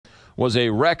was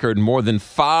a record. More than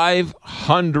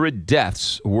 500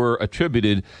 deaths were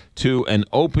attributed to an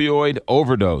opioid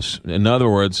overdose. In other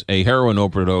words, a heroin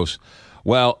overdose.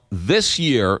 Well, this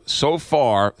year, so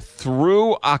far,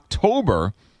 through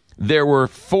October, there were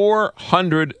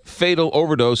 400 fatal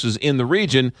overdoses in the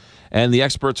region, and the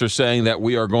experts are saying that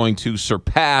we are going to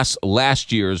surpass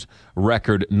last year's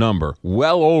record number.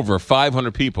 Well over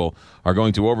 500 people are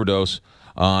going to overdose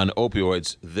on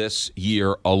opioids this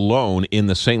year alone in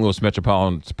the St. Louis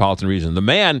metropolitan region. The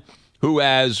man who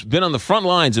has been on the front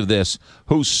lines of this,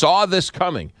 who saw this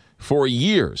coming for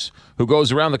years, who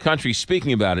goes around the country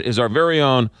speaking about it, is our very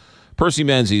own Percy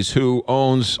Menzies, who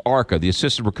owns ARCA, the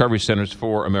Assisted Recovery Centers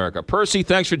for America. Percy,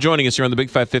 thanks for joining us here on the Big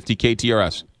 550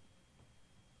 KTRS.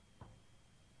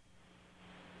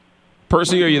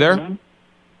 Percy, are you there?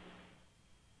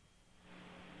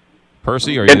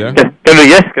 Percy, are you there?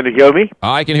 Can you hear me?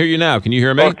 I can hear you now. Can you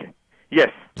hear me? Okay.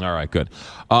 Yes. All right, good.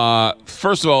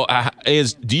 First of all,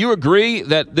 do you agree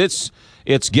that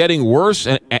it's getting worse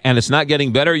and it's not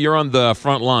getting better? You're on the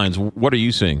front lines. What are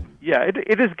you seeing? Yeah,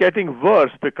 it is getting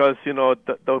worse because,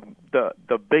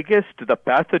 the biggest, the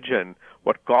pathogen,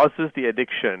 what causes the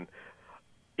addiction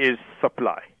is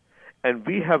supply. And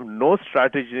we have no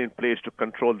strategy in place to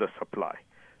control the supply.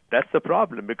 That's the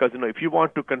problem because, if you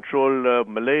want to control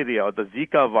malaria or the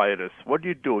Zika virus, what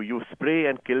do? You spray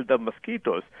and kill the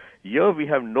mosquitoes. Here we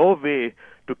have no way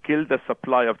to kill the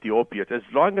supply of the opiates. As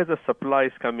long as the supply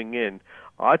is coming in,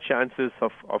 our chances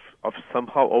of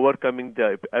somehow overcoming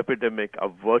the epidemic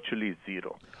are virtually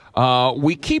zero.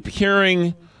 We keep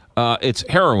hearing it's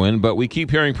heroin, but we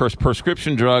keep hearing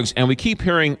prescription drugs, and we keep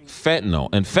hearing fentanyl.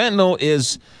 And fentanyl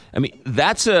is,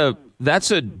 that's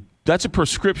a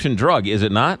prescription drug, is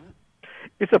it not?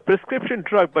 It's a prescription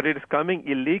drug, but it is coming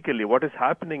illegally. What is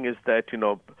happening is that,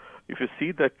 if you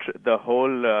see the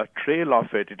whole trail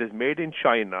of it, it is made in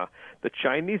China. The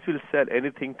Chinese will sell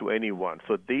anything to anyone.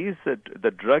 So these,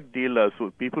 the drug dealers,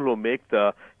 people who make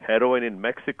the heroin in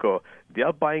Mexico, they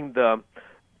are buying the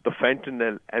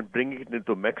fentanyl and bringing it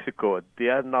into Mexico. They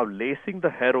are now lacing the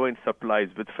heroin supplies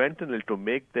with fentanyl to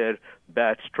make their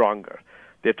batch stronger.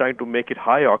 They're trying to make it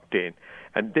high octane.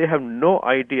 And they have no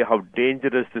idea how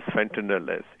dangerous this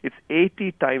fentanyl is. It's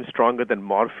 80 times stronger than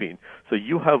morphine. So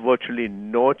you have virtually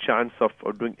no chance of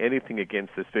doing anything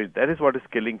against this. That is what is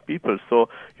killing people. So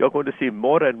you're going to see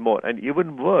more and more. And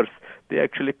even worse, they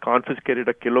actually confiscated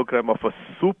a kilogram of a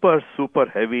super, super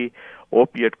heavy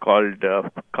opiate called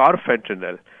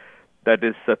carfentanil that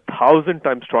is 1,000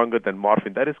 times stronger than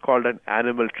morphine. That is called an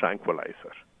animal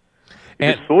tranquilizer.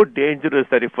 It is so dangerous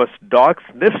that if a dog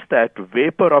sniffs that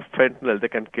vapor of fentanyl, they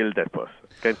can kill that person,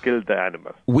 can kill the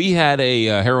animal. We had a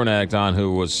heroin addict on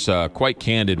who was quite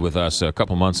candid with us a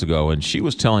couple months ago, and she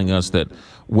was telling us that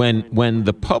when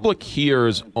the public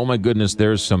hears, oh my goodness,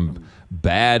 there's some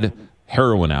bad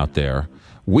heroin out there,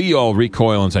 we all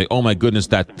recoil and say, oh my goodness,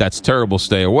 that's terrible,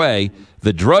 stay away.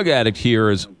 The drug addict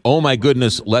hears, oh my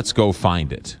goodness, let's go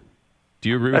find it. Do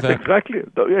you agree with that?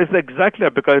 It's exactly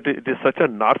because it is such a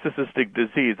narcissistic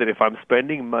disease that if I'm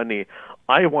spending money,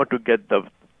 I want to get the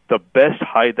best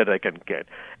high that I can get.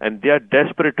 And they are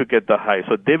desperate to get the high.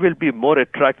 So they will be more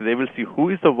attracted. They will see who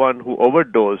is the one who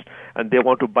overdosed, and they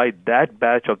want to buy that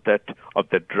batch of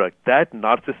that drug. That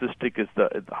narcissistic is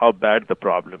how bad the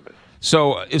problem is.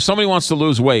 So if somebody wants to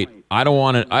lose weight, I don't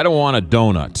want a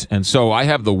donut. And so I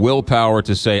have the willpower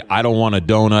to say, I don't want a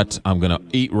donut. I'm going to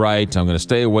eat right. I'm going to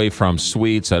stay away from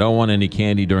sweets. I don't want any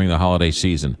candy during the holiday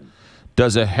season.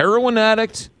 Does a heroin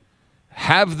addict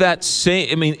have that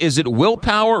same, is it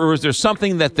willpower, or is there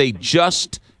something that they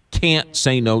just can't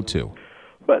say no to?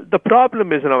 Well, the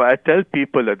problem is, I tell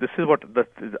people that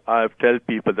I tell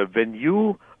people that when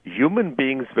human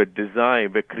beings were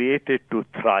created to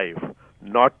thrive,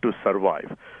 not to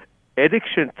survive.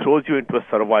 Addiction throws you into a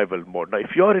survival mode. Now,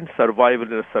 if you're in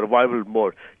a survival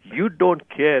mode, you don't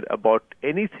care about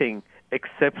anything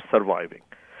except surviving.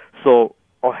 So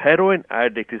a heroin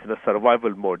addict is in a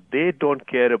survival mode. They don't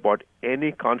care about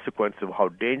any consequence of how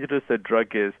dangerous the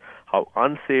drug is, how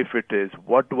unsafe it is,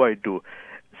 what do I do?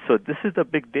 So this is the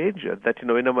big danger that,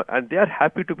 and they are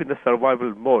happy to be in the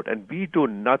survival mode, and we do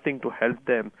nothing to help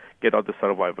them get out of the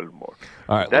survival mode.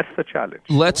 All right. That's the challenge.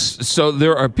 So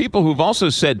there are people who've also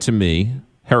said to me,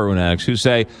 heroin addicts, who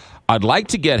say, I'd like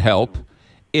to get help.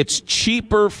 It's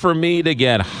cheaper for me to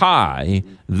get high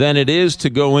than it is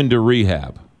to go into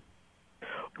rehab.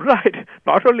 Right.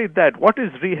 Not only that, what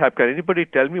is rehab? Can anybody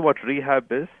tell me what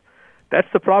rehab is? That's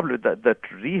the problem, that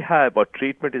rehab or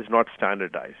treatment is not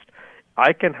standardized.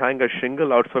 I can hang a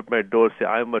shingle outside my door, say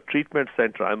I'm a treatment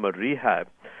center, I'm a rehab,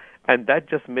 And that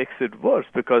just makes it worse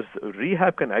because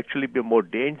rehab can actually be more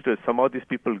dangerous. Some of these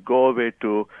people go away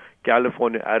to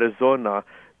California, Arizona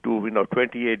to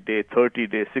 28-day,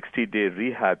 30-day, 60-day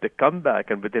rehab. They come back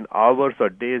and within hours or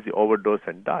days they overdose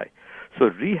and die. So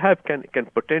rehab can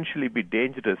potentially be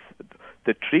dangerous.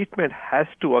 The treatment has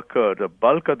to occur. The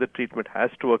bulk of the treatment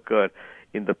has to occur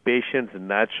in the patient's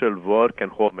natural work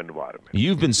and home environment.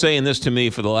 You've been saying this to me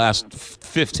for the last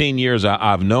 15 years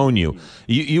I've known you.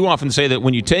 You often say that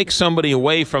when you take somebody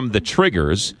away from the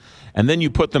triggers and then you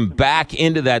put them back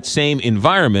into that same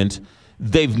environment,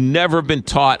 they've never been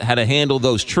taught how to handle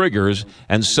those triggers,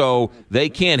 and so they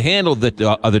can't handle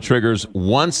the other triggers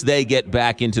once they get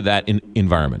back into that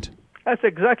environment. That's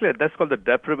exactly it. That's called the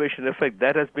deprivation effect.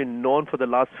 That has been known for the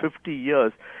last 50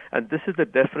 years, and this is the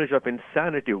definition of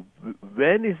insanity.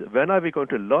 When are we going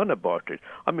to learn about it?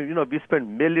 I mean, we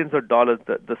spend millions of dollars.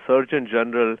 The Surgeon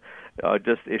General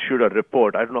just issued a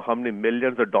report. I don't know how many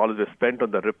millions of dollars we spent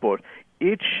on the report.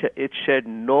 It shed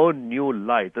no new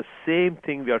light. The same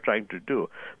thing we are trying to do.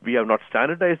 We have not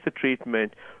standardized the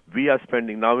treatment. We are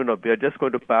spending now. We are just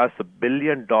going to pass $1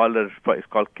 billion. It's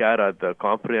called CARA, the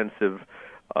Comprehensive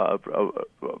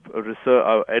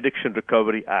Addiction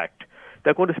Recovery Act.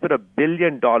 They're going to spend $1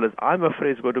 billion. I'm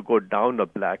afraid it's going to go down a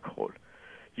black hole.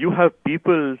 You have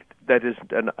people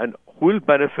and who will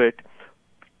benefit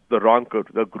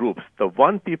the groups. The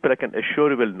one people I can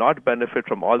assure you will not benefit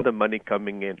from all the money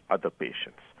coming in are the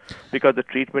patients because the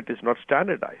treatment is not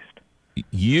standardized.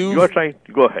 You are trying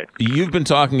to go ahead. You've been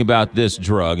talking about this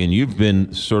drug, and you've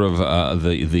been sort of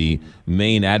the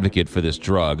main advocate for this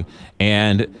drug.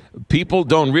 And people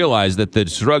don't realize that the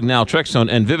drug naltrexone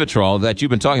and Vivitrol that you've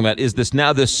been talking about is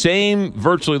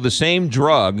virtually the same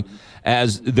drug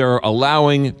as they're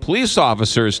allowing police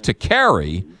officers to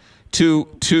carry to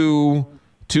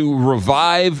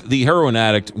revive the heroin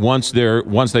addict once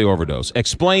they overdose.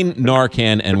 Explain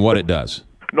Narcan and what it does.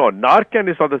 No,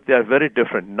 Narcan they are very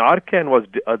different. Narcan was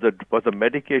a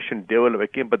medication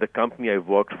developed by the company I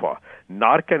worked for.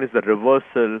 Narcan is a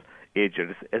reversal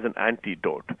agent, it's an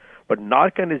antidote. But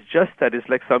Narcan is just that. It's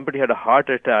like somebody had a heart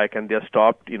attack and they are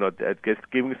stopped,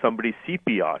 giving somebody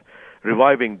CPR,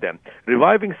 reviving them.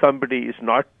 Reviving somebody is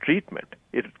not treatment.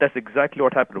 That's exactly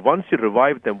what happened. Once you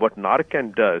revive them, what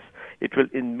Narcan does, it will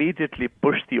immediately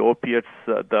push the opiates,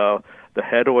 the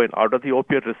heroin out of the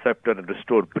opiate receptor and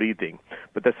restore breathing.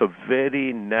 But that's a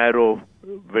very narrow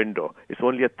window. It's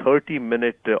only a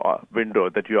 30-minute window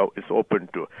that is open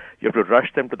to. You have to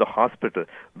rush them to the hospital.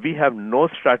 We have no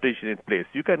strategy in place.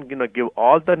 You can give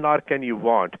all the Narcan you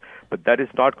want, but that is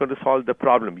not going to solve the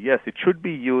problem. Yes, it should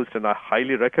be used, and I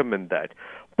highly recommend that.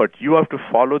 But you have to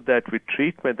follow that with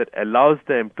treatment that allows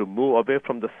them to move away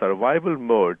from the survival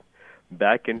mode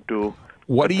back into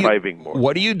thriving mode.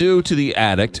 What do you do to the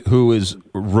addict who is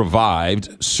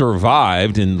revived,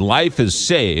 survived, and life is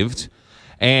saved,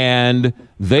 and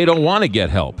they don't want to get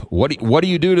help? What do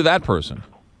you do to that person?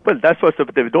 Well, that's what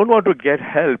they don't want to get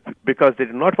help because they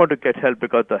do not want to get help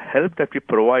because the help that we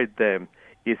provide them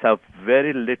is of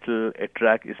very little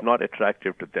is not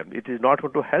attractive to them. It is not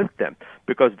going to help them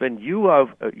because when you're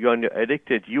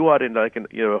addicted, you are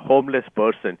a homeless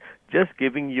person. Just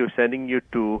sending you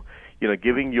to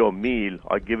giving you a meal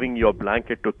or giving you a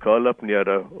blanket to curl up near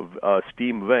a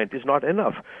steam vent is not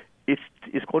enough. It's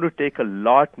going to take a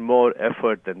lot more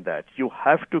effort than that. We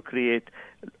have to create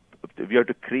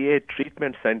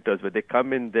treatment centers where they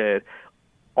come in there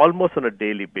almost on a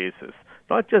daily basis.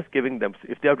 Not just giving them,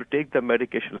 if they have to take the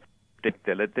medication,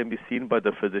 let them be seen by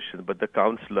the physicians, by the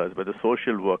counselors, by the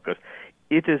social workers.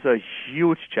 It is a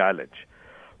huge challenge.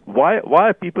 Why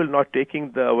are people not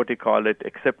taking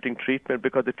accepting treatment?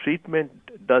 Because the treatment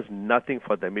does nothing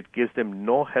for them. It gives them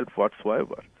no help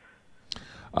whatsoever.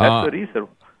 That's the reason.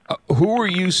 Who are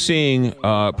you seeing?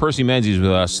 Percy Menzies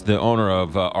with us, the owner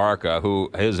of ARCA,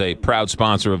 who is a proud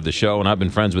sponsor of the show, and I've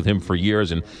been friends with him for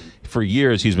years. And for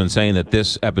years, he's been saying that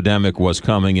this epidemic was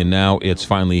coming, and now it's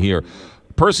finally here.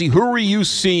 Percy, who are you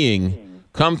seeing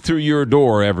come through your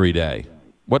door every day?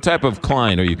 What type of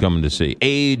client are you coming to see?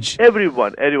 Age?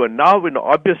 Everyone. Now,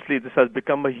 obviously, this has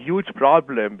become a huge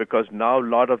problem because now a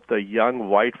lot of the young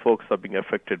white folks are being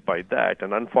affected by that.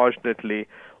 And unfortunately,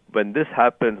 when this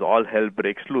happens, all hell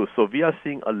breaks loose. So we are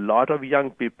seeing a lot of young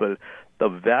people. The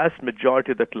vast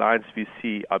majority of the clients we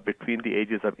see are between the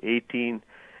ages of 18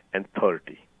 and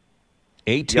 30.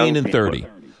 18 and 30.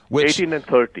 18 and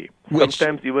 30.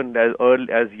 Sometimes even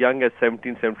as young as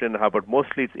 17 and a half, but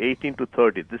mostly it's 18 to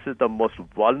 30. This is the most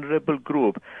vulnerable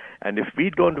group. And if we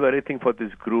don't do anything for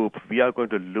this group, we are going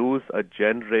to lose a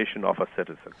generation of our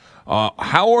citizens.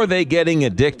 How are they getting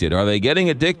addicted? Are they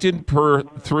getting addicted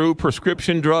through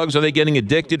prescription drugs? Are they getting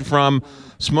addicted from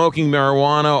smoking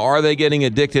marijuana? Are they getting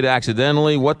addicted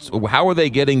accidentally? How are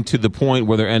they getting to the point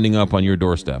where they're ending up on your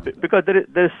doorstep? Because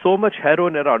there's so much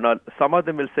heroin around. Now, some of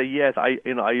them will say, yes, I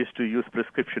used to use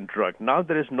prescription drug. Now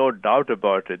there is no doubt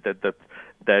about it that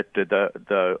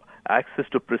the access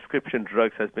to prescription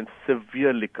drugs has been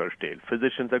severely curtailed.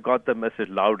 Physicians have got the message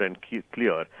loud and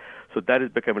clear. So that is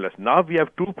becoming less. Now we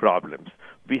have two problems.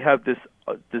 We have this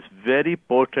very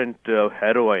potent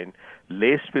heroin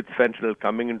laced with fentanyl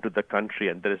coming into the country,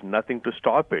 and there is nothing to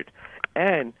stop it.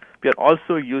 And we are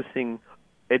also using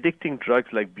addicting drugs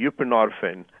like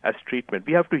buprenorphine as treatment.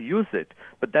 We have to use it,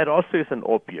 but that also is an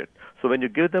opiate. So when you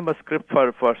give them a script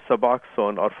for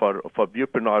Suboxone or for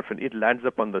buprenorphine, it lands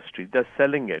up on the street. They're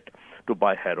selling it to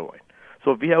buy heroin.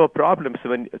 So we have a problem.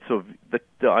 So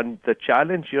the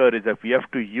challenge here is that we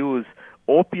have to use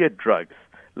opiate drugs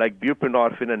like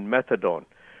buprenorphine and methadone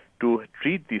to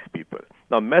treat these people.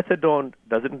 Now, methadone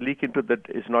doesn't leak into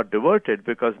is not diverted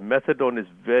because methadone is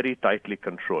very tightly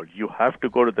controlled. You have to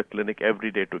go to the clinic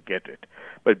every day to get it.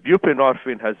 But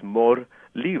buprenorphine has more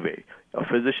leeway. A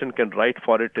physician can write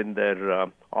for it in their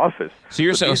office. So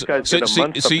you're saying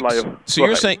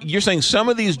you're saying some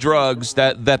of these drugs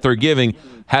that they're giving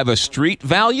have a street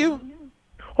value?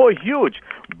 Oh, huge.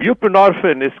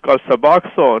 Buprenorphine is called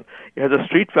Suboxone. It has a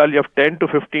street value of $10 to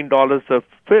 $15 a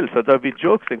pill. So that we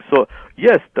joking. So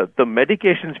yes, the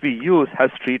medications we use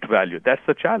have street value. That's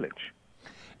the challenge.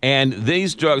 And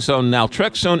these drugs, so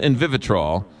naltrexone and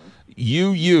Vivitrol,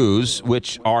 you use,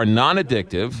 which are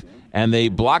non-addictive, and they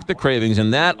block the cravings.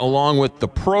 And that, along with the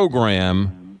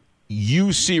program,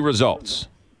 you see results.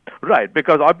 Right,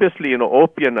 because obviously,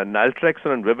 opium and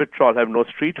naltrexone and Vivitrol have no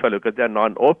street value because they're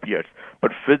non-opiates.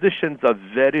 But physicians are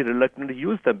very reluctant to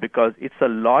use them because it's a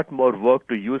lot more work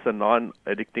to use a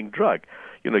non-addicting drug.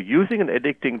 Using an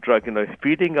addicting drug,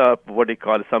 feeding up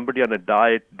somebody on a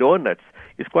diet, donuts,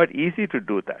 is quite easy to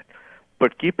do that.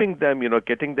 But keeping them,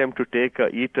 getting them to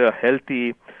eat a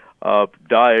healthy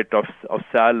diet of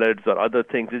salads or other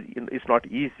things is not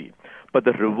easy. But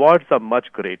the rewards are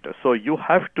much greater. So you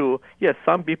have to, yes,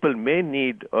 some people may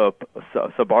need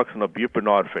Suboxone or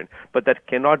buprenorphine, but that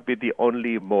cannot be the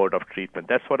only mode of treatment.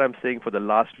 That's what I'm saying for the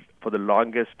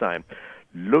longest time.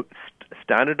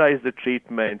 Standardize the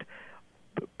treatment,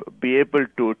 be able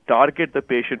to target the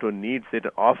patient who needs it,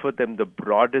 and offer them the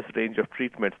broadest range of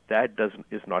treatments. That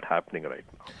is not happening right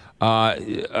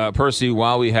now. Percy,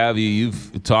 while we have you,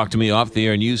 you've talked to me off the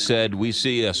air, and you said we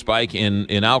see a spike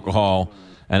in alcohol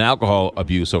and alcohol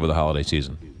abuse over the holiday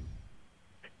season.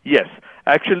 Yes.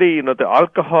 Actually, the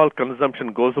alcohol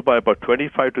consumption goes up by about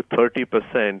 25 to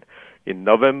 30% in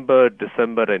November,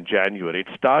 December, and January. It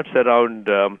starts around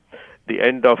the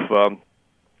end of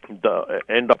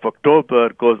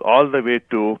October, goes all the way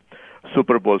to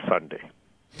Super Bowl Sunday.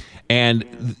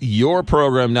 And your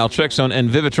program, naltrexone and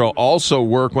Vivitrol, also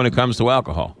work when it comes to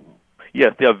alcohol.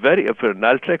 Yes, they are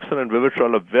naltrexone and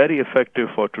Vivitrol are very effective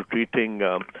for treating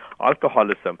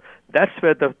alcoholism. That's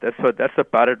the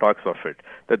paradox of it.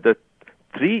 That the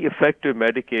three effective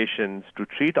medications to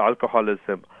treat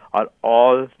alcoholism are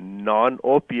all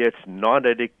non-opiates,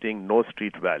 non-addicting, no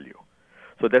street value.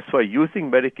 So that's why using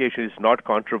medication is not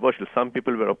controversial. Some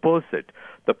people will oppose it.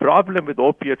 The problem with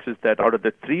opiates is that out of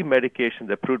the three medications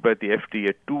approved by the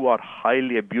FDA, two are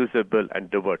highly abusable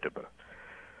and divertible.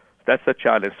 That's a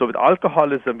challenge. So with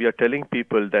alcoholism, we are telling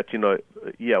people that,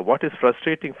 what is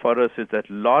frustrating for us is that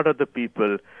a lot of the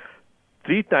people,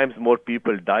 3 times more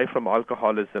people die from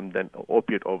alcoholism than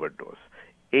opiate overdose.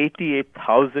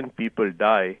 88,000 people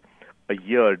die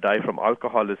from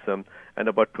alcoholism, and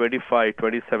about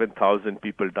 27,000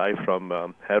 people die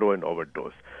from heroin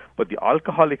overdose. But the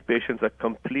alcoholic patients are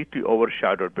completely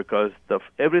overshadowed because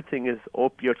everything is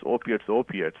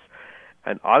opiates.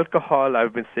 And alcohol,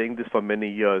 I've been saying this for many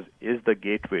years, is the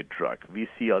gateway drug. We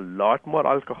see a lot more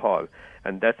alcohol,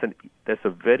 and that's a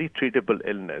very treatable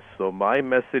illness. So my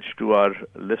message to our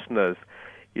listeners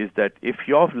is that if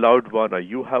you have a loved one or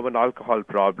you have an alcohol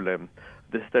problem,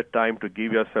 this is the time to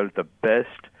give yourself the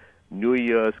best New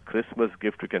Year's, Christmas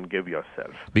gift you can give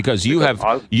yourself. Because you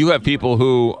have people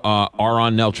who are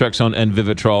on naltrexone and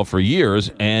Vivitrol for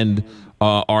years and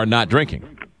are not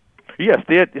drinking. Yes,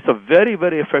 it's a very,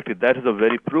 very effective. That is a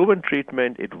very proven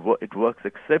treatment. It works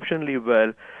exceptionally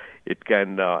well. It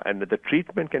can, and the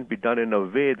treatment can be done in a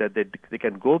way that they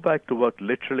can go back to work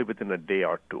literally within a day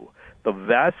or two. The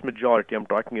vast majority, I'm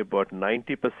talking about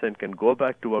 90%, can go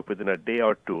back to work within a day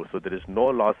or two, so there is no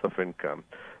loss of income,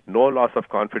 no loss of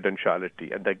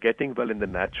confidentiality, and they're getting well in the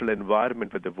natural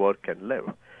environment where the work can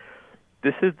live.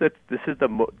 This is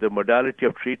the modality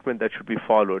of treatment that should be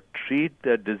followed. Treat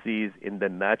the disease in the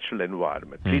natural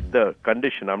environment. Treat the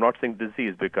condition. I'm not saying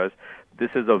disease, because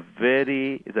this is a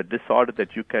disorder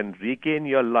that you can regain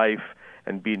your life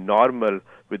and be normal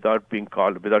without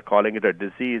calling it a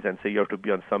disease and say you have to be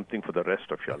on something for the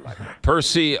rest of your life.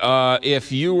 Percy,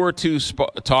 if you were to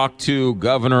talk to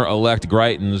Governor-elect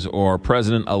Greitens or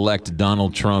President-elect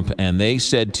Donald Trump, and they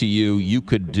said to you,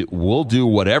 we'll do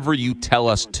whatever you tell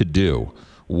us to do,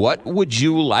 what would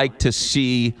you like to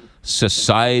see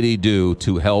society do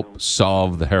to help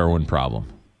solve the heroin problem?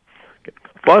 Okay.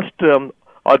 First,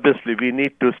 obviously, we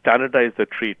need to standardize the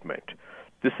treatment.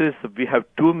 We have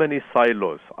too many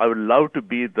silos. I would love to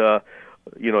be the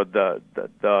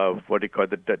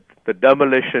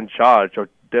demolition charge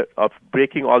of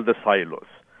breaking all the silos.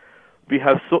 We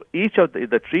have each of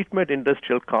the treatment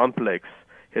industrial complex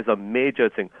is a major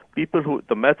thing. The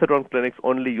methadone clinics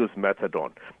only use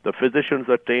methadone. The physicians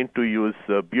are trained to use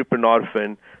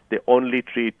buprenorphine. They only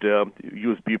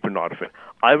use buprenorphine.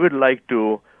 I would like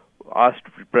to ask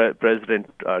President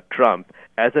Trump,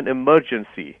 as an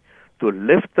emergency, to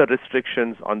lift the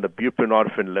restrictions on the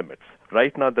buprenorphine limits.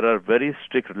 Right now, there are very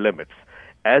strict limits.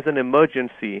 As an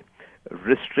emergency,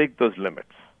 restrict those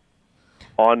limits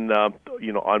on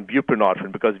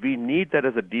buprenorphine, because we need that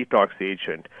as a detox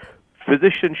agent.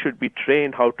 Physicians should be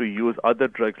trained how to use other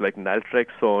drugs like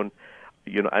naltrexone,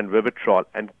 and Vivitrol,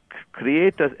 and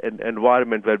create an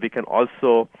environment where we can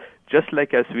also, just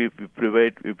like as we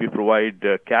provide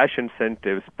cash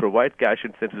incentives,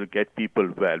 to get people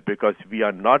well, because we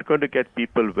are not going to get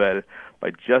people well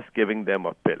by just giving them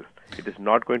a pill. It is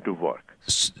not going to work.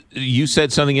 You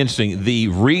said something interesting, the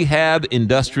rehab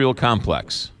industrial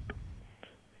complex.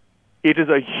 It is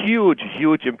a huge,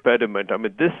 huge impediment. I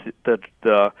mean,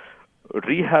 the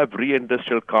rehab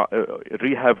industrial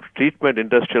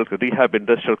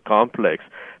complex,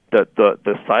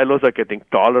 the silos are getting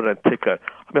taller and thicker.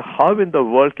 I mean, how in the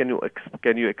world can you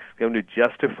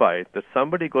justify that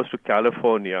somebody goes to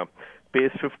California,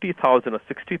 pays $50,000 or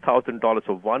 $60,000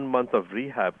 for 1 month of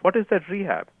rehab? What is that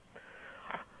rehab?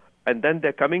 And then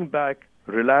they're coming back,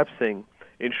 relapsing.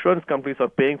 Insurance companies are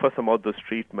paying for some of those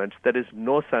treatments. There is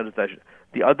no standardization.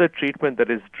 The other treatment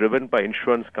that is driven by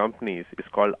insurance companies is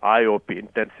called IOP,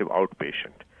 intensive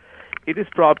outpatient. It is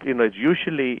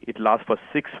usually it lasts for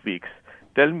 6 weeks.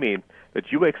 Tell me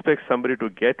that you expect somebody to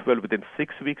get well within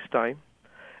 6 weeks' time,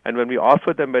 and when we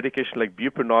offer them medication like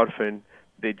buprenorphine,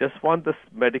 they just want this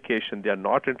medication. They are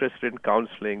not interested in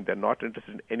counseling. They're not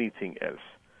interested in anything else.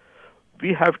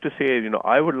 We have to say,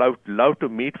 I would love to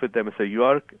meet with them and say, you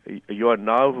are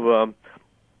now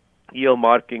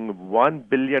earmarking $1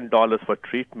 billion for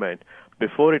treatment.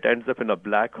 Before it ends up in a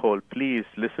black hole, please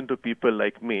listen to people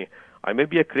like me. I may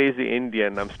be a crazy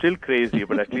Indian. I'm still crazy,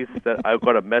 but at least I've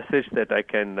got a message that I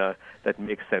can that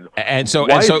makes sense.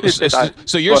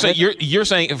 So you're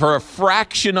saying for a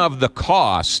fraction of the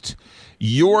cost,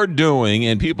 you're doing,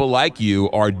 and people like you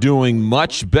are doing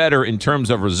much better in terms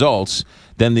of results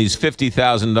than these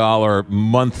 $50,000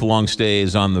 month-long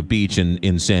stays on the beach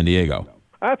in San Diego.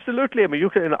 Absolutely. I mean,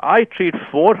 I treat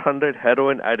 400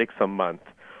 heroin addicts a month.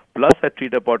 Plus, I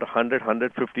treat about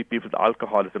 150 people with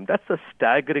alcoholism. That's a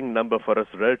staggering number for a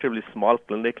relatively small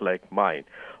clinic like mine.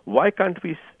 Why can't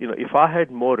we, if I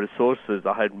had more resources,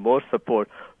 I had more support,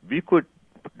 we could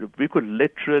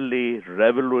literally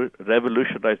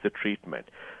revolutionize the treatment.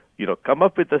 Come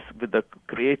up with a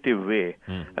creative way.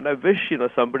 And I wish,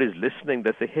 somebody's listening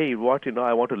that say, hey, I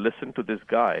want to listen to this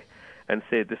guy and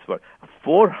say this word.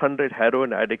 400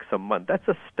 heroin addicts a month. That's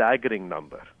a staggering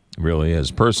number. Really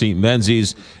is. Percy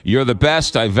Menzies, you're the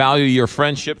best. I value your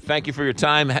friendship. Thank you for your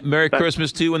time. Merry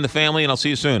Christmas to you and the family, and I'll see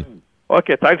you soon.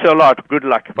 Okay, thanks a lot. Good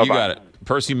luck. Bye-bye. You got it.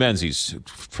 Percy Menzies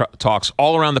talks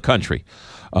all around the country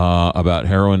about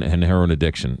heroin and heroin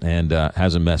addiction, and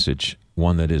has a message,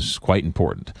 one that is quite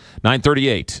important.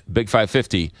 938, Big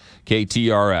 550,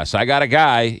 KTRS. I got a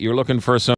guy. You're looking for some